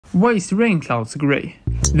Why is rain clouds grey?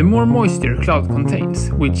 The more moisture a cloud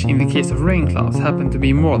contains, which in the case of rain clouds happen to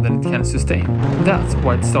be more than it can sustain, that's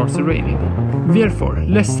why it starts raining. Therefore,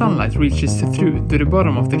 less sunlight reaches through to the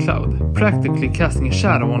bottom of the cloud, practically casting a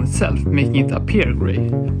shadow on itself, making it appear grey,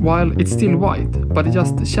 while it's still white, but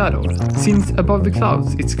just shadowed. Since above the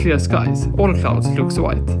clouds it's clear skies, all clouds looks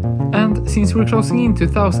white. And since we're closing in to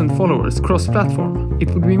 1,000 followers cross-platform, it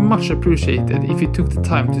would be much appreciated if you took the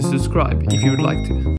time to subscribe if you would like to.